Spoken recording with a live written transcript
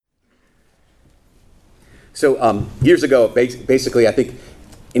So years ago, basically, I think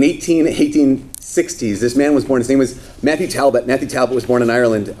in 1860s, this man was born. His name was Matthew Talbot. Matthew Talbot was born in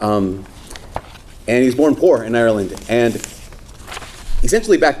Ireland, and he was born poor in Ireland. And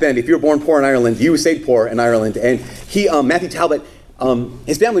essentially back then, if you were born poor in Ireland, you stayed poor in Ireland. And Matthew Talbot,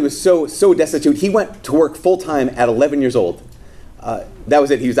 his family was so destitute, he went to work full-time at 11 years old. That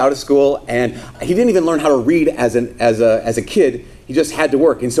was it. He was out of school, and he didn't even learn how to read as a kid. He just had to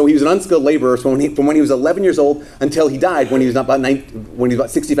work, and so he was an unskilled laborer from when he was 11 years old until he died. When he was about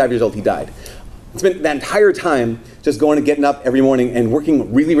 65 years old, he died. It's been that entire time just going and getting up every morning and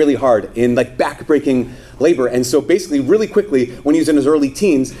working really, really hard in like back-breaking labor. And so basically, really quickly, when he was in his early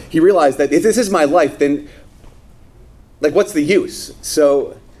teens, he realized that if this is my life, then like what's the use?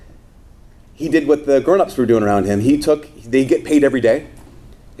 So he did what the grown-ups were doing around him. They get paid every day,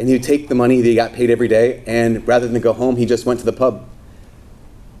 and he would take the money that he got paid every day, and rather than go home, he just went to the pub.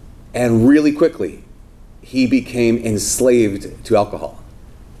 And really quickly, he became enslaved to alcohol.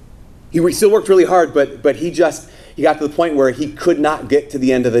 He still worked really hard, but he got to the point where he could not get to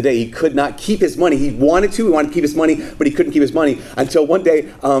the end of the day. He could not keep his money. He wanted to keep his money, but he couldn't keep his money until one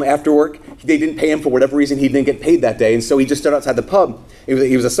day after work, they didn't pay him for whatever reason. He didn't get paid that day, and so he just stood outside the pub.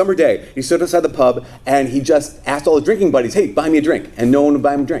 It was a summer day. He stood outside the pub, and he just asked all his drinking buddies, "Hey, buy me a drink," and no one would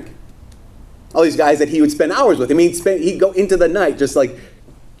buy him a drink. All these guys that he would spend hours with. I mean, he'd go into the night just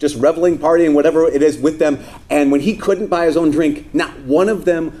reveling, partying, whatever it is with them. And when he couldn't buy his own drink, not one of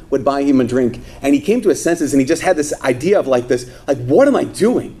them would buy him a drink. And he came to his senses, and he just had this idea of like, what am I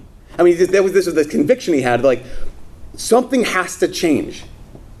doing? I mean, this was the conviction he had, like, something has to change.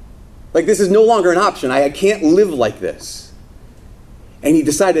 Like, this is no longer an option. I can't live like this. And he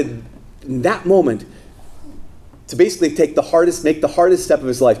decided in that moment to basically make the hardest step of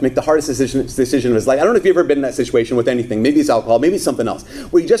his life, make the hardest decision of his life. I don't know if you've ever been in that situation with anything. Maybe it's alcohol, maybe it's something else,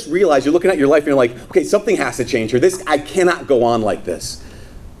 where you just realize you're looking at your life and you're like, okay, something has to change here. I cannot go on like this.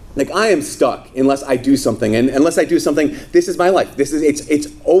 Like, I am stuck unless I do something. And unless I do something, this is my life. It's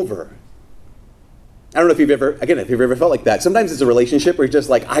over. I don't know if you've ever felt like that. Sometimes it's a relationship where you're just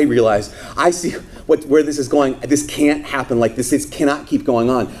like, I realize, I see where this is going. This can't happen like this. This cannot keep going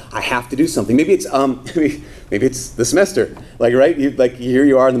on. I have to do something. Maybe it's maybe it's the semester. Like, right? Here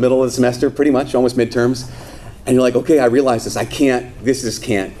you are in the middle of the semester, pretty much, almost midterms. And you're like, okay, I realize this. This just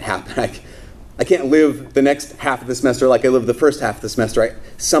can't happen. I can't live the next half of the semester like I lived the first half of the semester.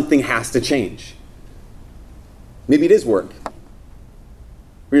 Something has to change. Maybe it is work.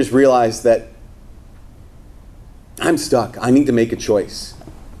 We just realize that I'm stuck. I need to make a choice.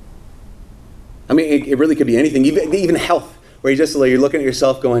 I mean, it really could be anything, even health, where you're looking at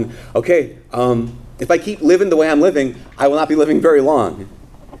yourself going, okay, if I keep living the way I'm living, I will not be living very long.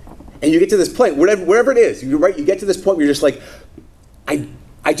 And you get to this point, wherever it is, you get to this point where you're just like,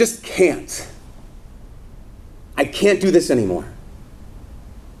 I just can't. I can't do this anymore.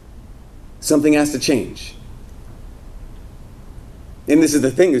 Something has to change. And this is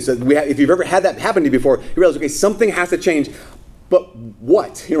the thing, is that if you've ever had that happen to you before, you realize, okay, something has to change, but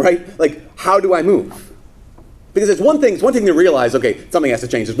what, right? Like, how do I move? Because it's one thing to realize, okay, something has to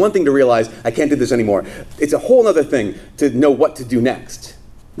change. It's one thing to realize, I can't do this anymore. It's a whole other thing to know what to do next.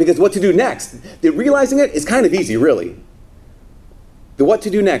 Because what to do next, realizing it is kind of easy, really. The what to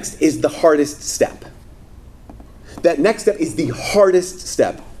do next is the hardest step. That next step is the hardest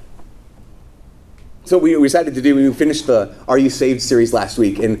step. So we decided we finished the Are You Saved series last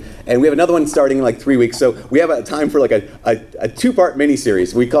week, and we have another one starting in like 3 weeks. So we have a time for like a two-part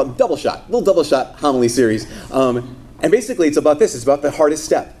mini-series. We call it Double Shot, little Double Shot homily series. And basically it's about this. It's about the hardest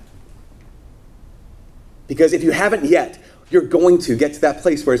step. Because if you haven't yet, you're going to get to that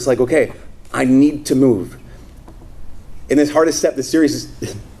place where it's like, okay, I need to move. In this hardest step, this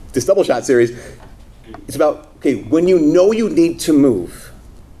Double Shot series, it's about, okay, when you know you need to move,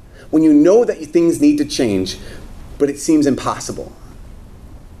 when you know that things need to change, but it seems impossible.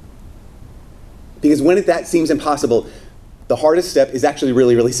 Because when that seems impossible, the hardest step is actually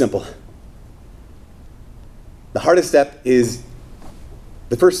really, really simple. The hardest step is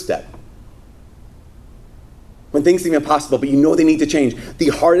the first step. When things seem impossible, but you know they need to change, the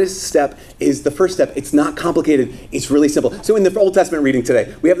hardest step is the first step. It's not complicated. It's really simple. So in the Old Testament reading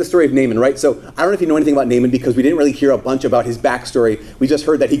today, we have the story of Naaman, right? So I don't know if you know anything about Naaman because we didn't really hear a bunch about his backstory. We just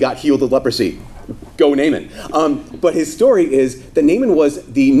heard that he got healed of leprosy. Go Naaman. But his story is that Naaman was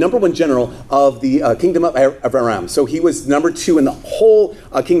the number one general of the kingdom of Aram. So he was number 2 in the whole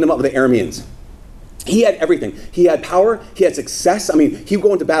kingdom of the Arameans. He had everything. He had power. He had success. I mean, he would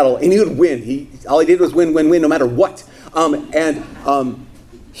go into battle and he would win. All he did was win, no matter what.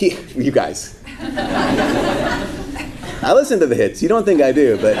 You guys. I listen to the hits. You don't think I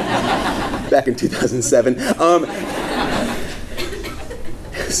do, but back in 2007.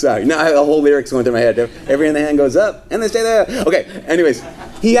 Sorry, now the whole lyrics going through my head. Every in the hand goes up, and they stay there. Okay, anyways,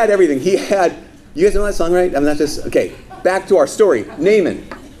 he had everything. He had, you guys know that song, right? I'm not just, okay, back to our story. Naaman.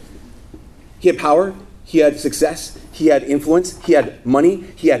 He had power, he had success, he had influence, he had money,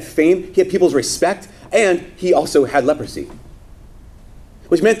 he had fame, he had people's respect, and he also had leprosy.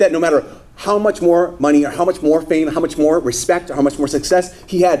 Which meant that no matter how much more money or how much more fame, how much more respect or how much more success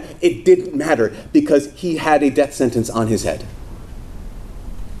he had, it didn't matter because he had a death sentence on his head.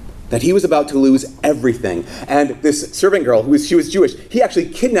 That he was about to lose everything. And this servant girl, she was Jewish, he actually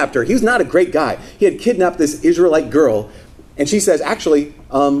kidnapped her. He was not a great guy. He had kidnapped this Israelite girl, and she says, actually,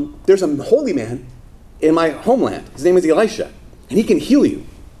 there's a holy man in my homeland. His name is Elisha, and he can heal you.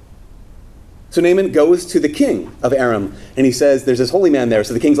 So Naaman goes to the king of Aram, and he says, there's this holy man there.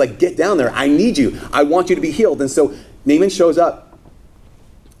 So the king's like, get down there. I need you. I want you to be healed. And so Naaman shows up,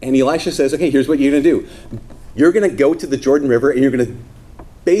 and Elisha says, okay, here's what you're going to do. You're going to go to the Jordan River, and you're going to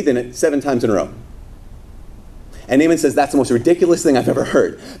bathe in it 7 times in a row. And Naaman says, that's the most ridiculous thing I've ever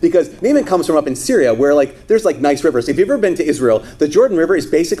heard. Because Naaman comes from up in Syria where there's nice rivers. If you've ever been to Israel, the Jordan River is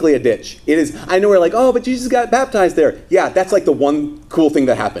basically a ditch. It is, I know we're like, oh, but Jesus got baptized there. Yeah, that's the one cool thing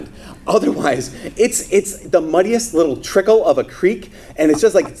that happened. Otherwise, it's the muddiest little trickle of a creek, and it's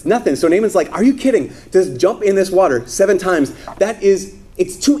just it's nothing. So Naaman's like, are you kidding? Just jump in this water 7 times.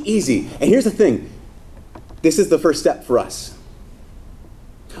 It's too easy. And here's the thing. This is the first step for us.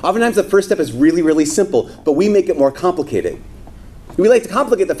 Oftentimes the first step is really, really simple, but we make it more complicated. We like to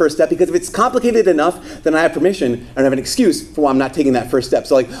complicate the first step because if it's complicated enough, then I have permission and I have an excuse for why I'm not taking that first step.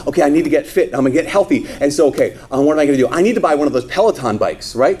 So okay, I need to get fit. I'm going to get healthy. And so, okay, what am I going to do? I need to buy one of those Peloton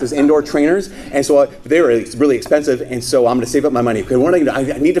bikes, right? Those indoor trainers. And so they were really expensive. And so I'm going to save up my money. Okay, what am I going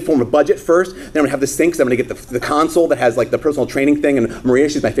to do? I need to form a budget first. Then I'm going to have this thing because I'm going to get the console that has the personal training thing. And Maria,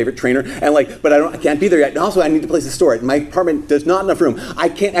 she's my favorite trainer. And but I can't be there yet. And also I need to place to store it. My apartment, there's not enough room. I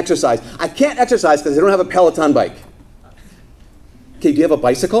can't exercise. I can't exercise because I don't have a Peloton bike. Okay, do you have a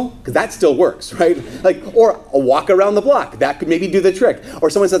bicycle? Because that still works, right? Or a walk around the block. That could maybe do the trick.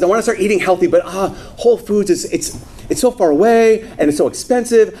 Or someone says, I want to start eating healthy, but Whole Foods, it's so far away, and it's so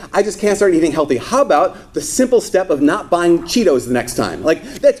expensive, I just can't start eating healthy. How about the simple step of not buying Cheetos the next time?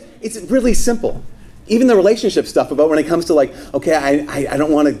 It's really simple. Even the relationship stuff about when it comes to okay, I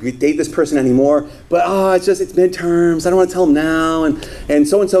don't want to date this person anymore, but it's midterms, I don't want to tell him now, and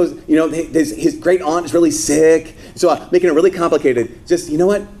so-and-so's, his great aunt is really sick, so making it really complicated. Just, you know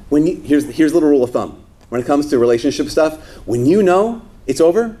what, here's a little rule of thumb. When it comes to relationship stuff, when you know it's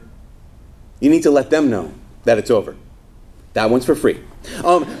over, you need to let them know that it's over. That one's for free.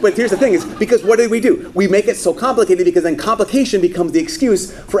 But here's the thing is, because what did we do? We make it so complicated because then complication becomes the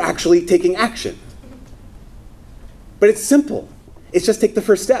excuse for actually taking action. But it's simple. It's just take the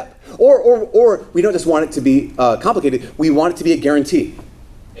first step. Or we don't just want it to be complicated. We want it to be a guarantee.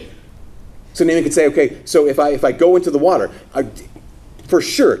 So Naaman could say, okay, so if I go into the water, for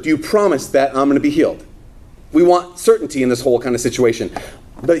sure, do you promise that I'm going to be healed? We want certainty in this whole kind of situation.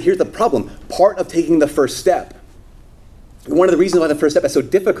 But here's the problem. Part of taking the first step, one of the reasons why the first step is so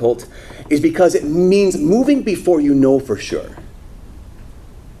difficult is because it means moving before you know for sure.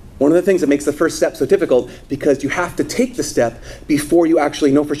 One of the things that makes the first step so difficult because you have to take the step before you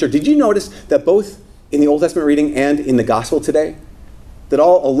actually know for sure. Did you notice that both in the Old Testament reading and in the gospel today, that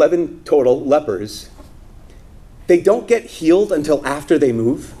all 11 total lepers, they don't get healed until after they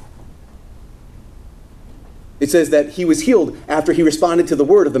move? It says that he was healed after he responded to the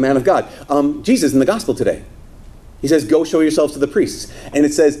word of the man of God. Jesus in the gospel today, he says, go show yourselves to the priests. And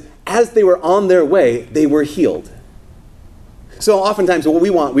it says, as they were on their way, they were healed. So oftentimes what we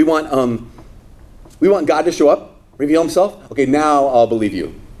want God to show up, reveal himself. Okay, now I'll believe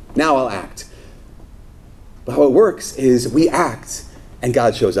you. Now I'll act. But how it works is we act and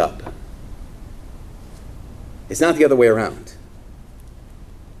God shows up. It's not the other way around.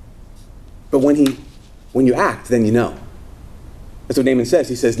 But when you act, then you know. That's what Naaman says.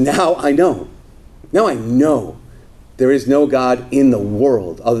 He says, now I know. Now I know there is no God in the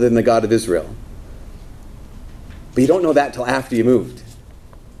world other than the God of Israel. But you don't know that until after you moved.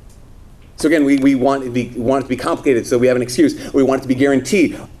 So again, we want it to be complicated, so we have an excuse. We want it to be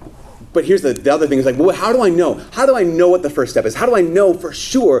guaranteed. But here's the other thing. Is well, how do I know? How do I know what the first step is? How do I know for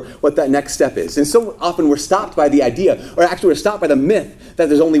sure what that next step is? And so often we're stopped by the idea, or actually we're stopped by the myth that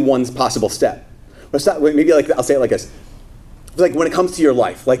there's only one possible step. Maybe I'll say it like this. When it comes to your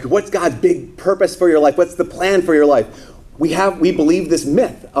life, what's God's big purpose for your life? What's the plan for your life? We believe this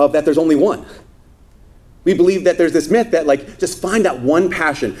myth of that there's only one. We believe that there's this myth that like, just find that one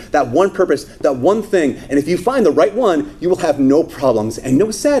passion, that one purpose, that one thing, and if you find the right one, you will have no problems and no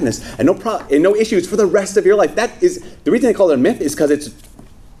sadness and no issues for the rest of your life. That is, the reason they call it a myth is because it's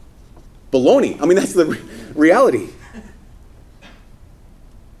baloney. I mean, that's the reality.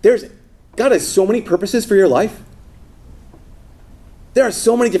 God has so many purposes for your life. There are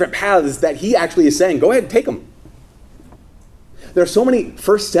so many different paths that he actually is saying, go ahead and take them. There are so many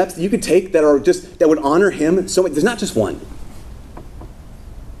first steps that you could take that would honor him. There's not just one.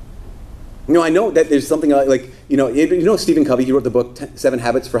 I know that there's something like Stephen Covey, he wrote the book 7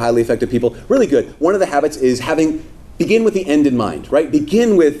 Habits for Highly Effective People. Really good. One of the habits is begin with the end in mind, right?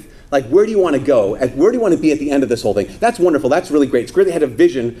 Begin with, like, where do you want to go? Where do you want to be at the end of this whole thing? That's wonderful. That's really great. It's great they had a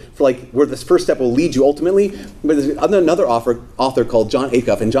vision for like where this first step will lead you ultimately. But there's another author called Jon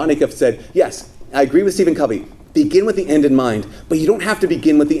Acuff, and Jon Acuff said, yes, I agree with Stephen Covey. Begin with the end in mind, but you don't have to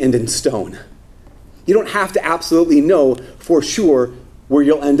begin with the end in stone. You don't have to absolutely know for sure where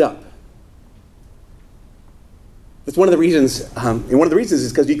you'll end up. That's one of the reasons, and one of the reasons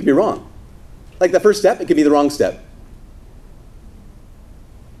is because you can be wrong. Like the first step, it could be the wrong step.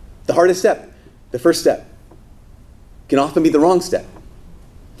 The hardest step, the first step, can often be the wrong step.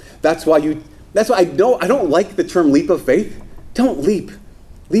 That's why I don't like the term leap of faith. Don't leap.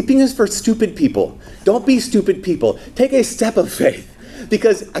 Leaping is for stupid people. Don't be stupid people. Take a step of faith.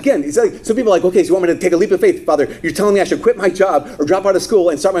 Because, again, it's like, some people are like, okay, so you want me to take a leap of faith, Father? You're telling me I should quit my job or drop out of school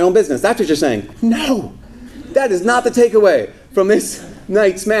and start my own business. That's what you're saying. No. That is not the takeaway from this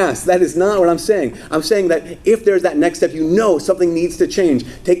night's Mass. That is not what I'm saying. I'm saying that if there's that next step, something needs to change.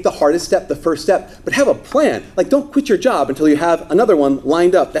 Take the hardest step, the first step, but have a plan. Like, don't quit your job until you have another one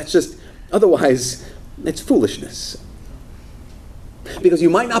lined up. That's just, otherwise, it's foolishness. Because you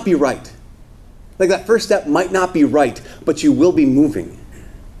might not be right. Like that first step might not be right, but you will be moving.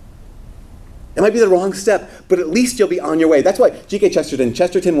 It might be the wrong step, but at least you'll be on your way. That's why G.K.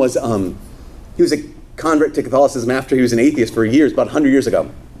 Chesterton was, he was a convert to Catholicism after he was an atheist for years, about 100 years ago.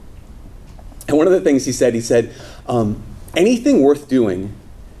 And one of the things he said, anything worth doing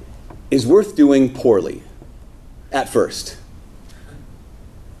is worth doing poorly at first.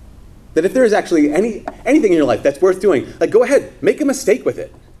 That if there is actually anything in your life that's worth doing, like go ahead, make a mistake with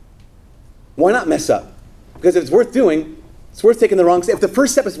it. Why not mess up? Because if it's worth doing, it's worth taking the wrong step. If the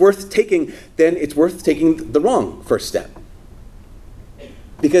first step is worth taking, then it's worth taking the wrong first step.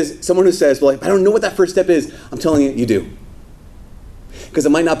 Because someone who says, well, I don't know what that first step is, I'm telling you, you do. Because it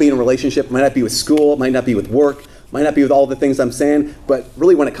might not be in a relationship, it might not be with school, it might not be with work, might not be with all the things I'm saying, but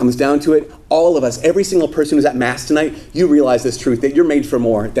really when it comes down to it, all of us, every single person who's at Mass tonight, you realize this truth, that you're made for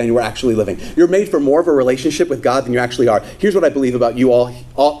more than you are actually living. You're made for more of a relationship with God than you actually are. Here's what I believe about you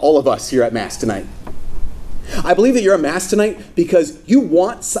all of us here at Mass tonight. I believe that you're at Mass tonight because you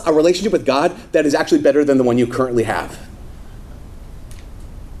want a relationship with God that is actually better than the one you currently have.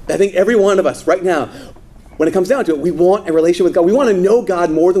 I think every one of us right now, when it comes down to it, we want a relationship with God. We want to know God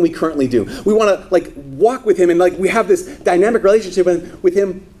more than we currently do. We want to walk with him and we have this dynamic relationship with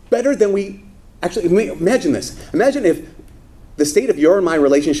him better than we actually. Imagine this. Imagine if the state of your and my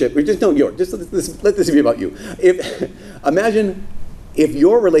relationship, or just let this be about you. Imagine if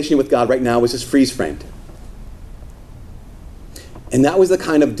your relationship with God right now was just freeze framed. And that was the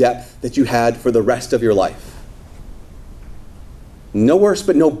kind of depth that you had for the rest of your life. No worse,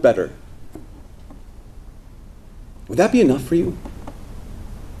 but no better. Would that be enough for you?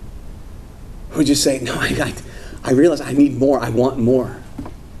 Or would you say, no, I realize I need more, I want more?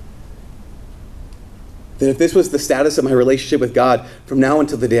 That if this was the status of my relationship with God from now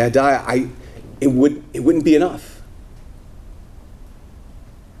until the day I die, it wouldn't be enough.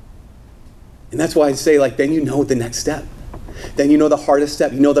 And that's why I say, then you know the next step. Then you know the hardest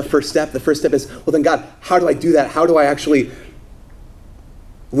step. You know the first step. The first step is, well then God, how do I do that? How do I actually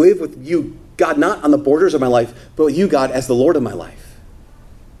live with you, God, not on the borders of my life, but with you, God, as the Lord of my life?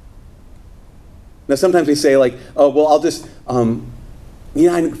 Now, sometimes we say oh, well, I'll just,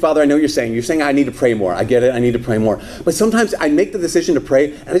 Father, I know you're saying I need to pray more. I get it, I need to pray more. But sometimes I make the decision to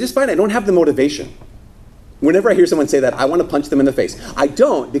pray, and I just find I don't have the motivation. Whenever I hear someone say that, I want to punch them in the face. I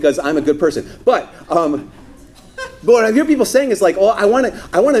don't, because I'm a good person. But what I hear people saying is oh, I don't want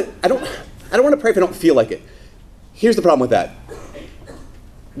to pray if I don't feel like it. Here's the problem with that.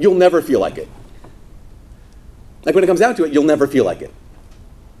 You'll never feel like it. When it comes down to it, you'll never feel like it.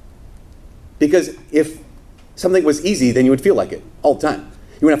 Because if something was easy, then you would feel like it all the time.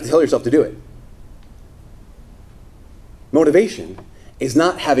 You wouldn't have to tell yourself to do it. Motivation is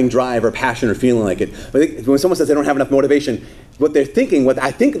not having drive or passion or feeling like it. But when someone says they don't have enough motivation, what they're thinking, what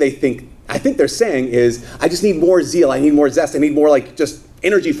I think they're saying is, I just need more zeal, I need more zest, I need more just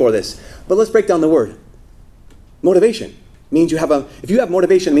energy for this. But let's break down the word. Motivation means if you have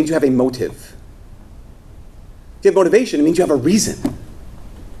motivation, it means you have a motive. If you have motivation, it means you have a reason.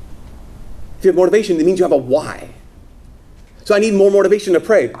 If you have motivation, it means you have a why. So I need more motivation to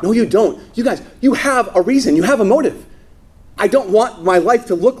pray. No, you don't. You guys, you have a reason. You have a motive. I don't want my life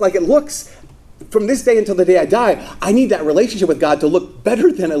to look like it looks from this day until the day I die. I need that relationship with God to look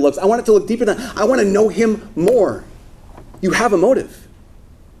better than it looks. I want it to look deeper than I want to know him more. You have a motive.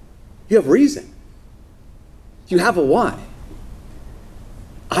 You have reason. You have a why.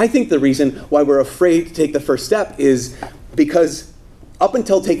 I think the reason why we're afraid to take the first step is because up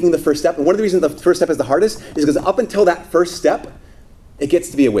until taking the first step, and one of the reasons the first step is the hardest is because up until that first step, it gets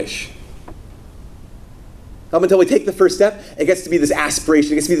to be a wish. Up until we take the first step, it gets to be this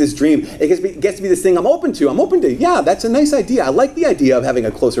aspiration, it gets to be this dream, it gets to be this thing I'm open to. Yeah, that's a nice idea. I like the idea of having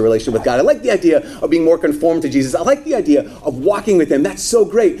a closer relationship with God. I like the idea of being more conformed to Jesus. I like the idea of walking with him. That's so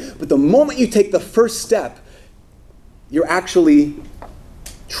great. But the moment you take the first step, you're actually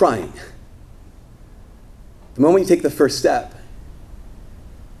trying. The moment you take the first step,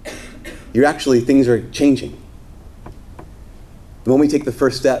 things are changing. The moment you take the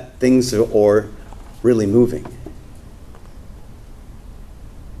first step, things are really moving. And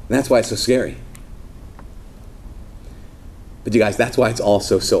that's why it's so scary. But you guys, that's why it's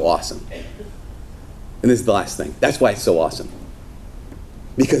also so awesome. And this is the last thing. That's why it's so awesome.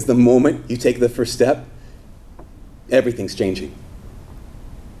 Because the moment you take the first step, everything's changing.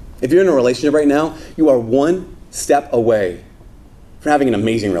 If you're in a relationship right now, you are one step away from having an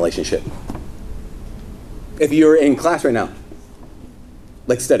amazing relationship. If you're in class right now,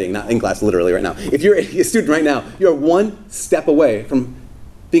 like studying, not in class, literally right now. If you're a student right now, you're one step away from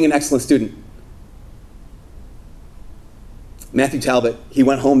being an excellent student. Matthew Talbot, he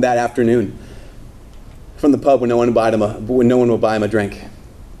went home that afternoon from the pub when no one would buy him a drink.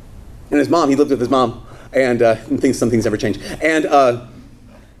 And his mom, he lived with his mom, and some things never change. And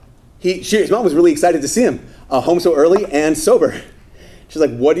his mom was really excited to see him home so early and sober. She's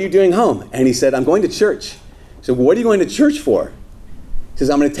like, "What are you doing home?" And he said, "I'm going to church." She said, "What are you going to church for?" He says,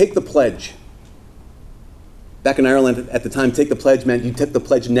 "I'm going to take the pledge." Back in Ireland at the time, take the pledge meant you took the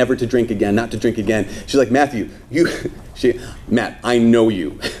pledge never to drink again, not to drink again. She's like, "Matthew, Matt, I know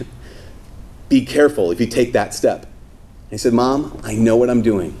you. Be careful if you take that step." And he said, "Mom, I know what I'm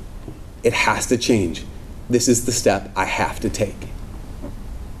doing. It has to change. This is the step I have to take."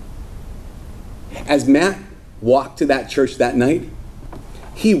 As Matt walked to that church that night,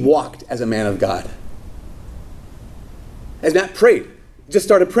 he walked as a man of God. As Matt prayed, just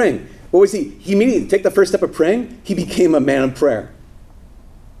started praying, what was he? He immediately take the first step of praying, he became a man of prayer.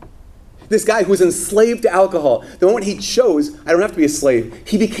 This guy who was enslaved to alcohol, the moment he chose, I don't have to be a slave,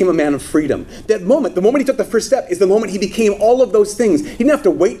 he became a man of freedom. That moment, the moment he took the first step is the moment he became all of those things. He didn't have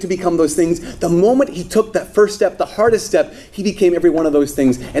to wait to become those things. The moment he took that first step, the hardest step, he became every one of those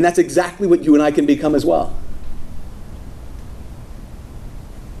things. And that's exactly what you and I can become as well.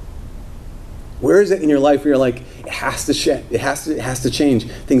 Where is it in your life where you're like, it has to shift, it has to change,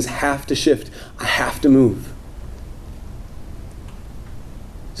 things have to shift, I have to move?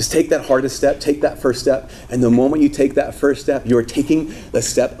 Just take that hardest step, take that first step, and the moment you take that first step, you're taking the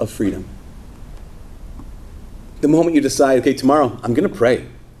step of freedom. The moment you decide, okay, tomorrow I'm going to pray,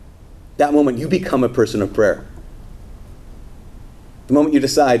 that moment you become a person of prayer. The moment you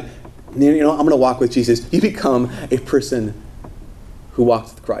decide, I'm going to walk with Jesus, you become a person who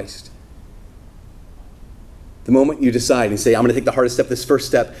walks with Christ. The moment you decide and say, I'm going to take the hardest step, this first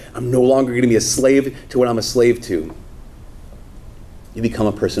step, I'm no longer going to be a slave to what I'm a slave to, you become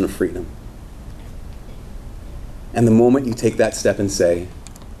a person of freedom. And the moment you take that step and say,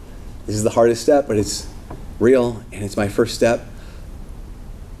 this is the hardest step, but it's real, and it's my first step,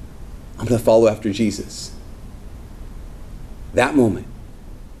 I'm going to follow after Jesus. That moment,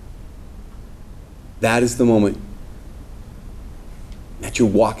 that is the moment that you're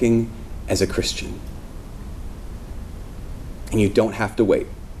walking as a Christian. And you don't have to wait.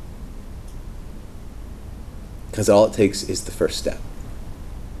 Because all it takes is the first step.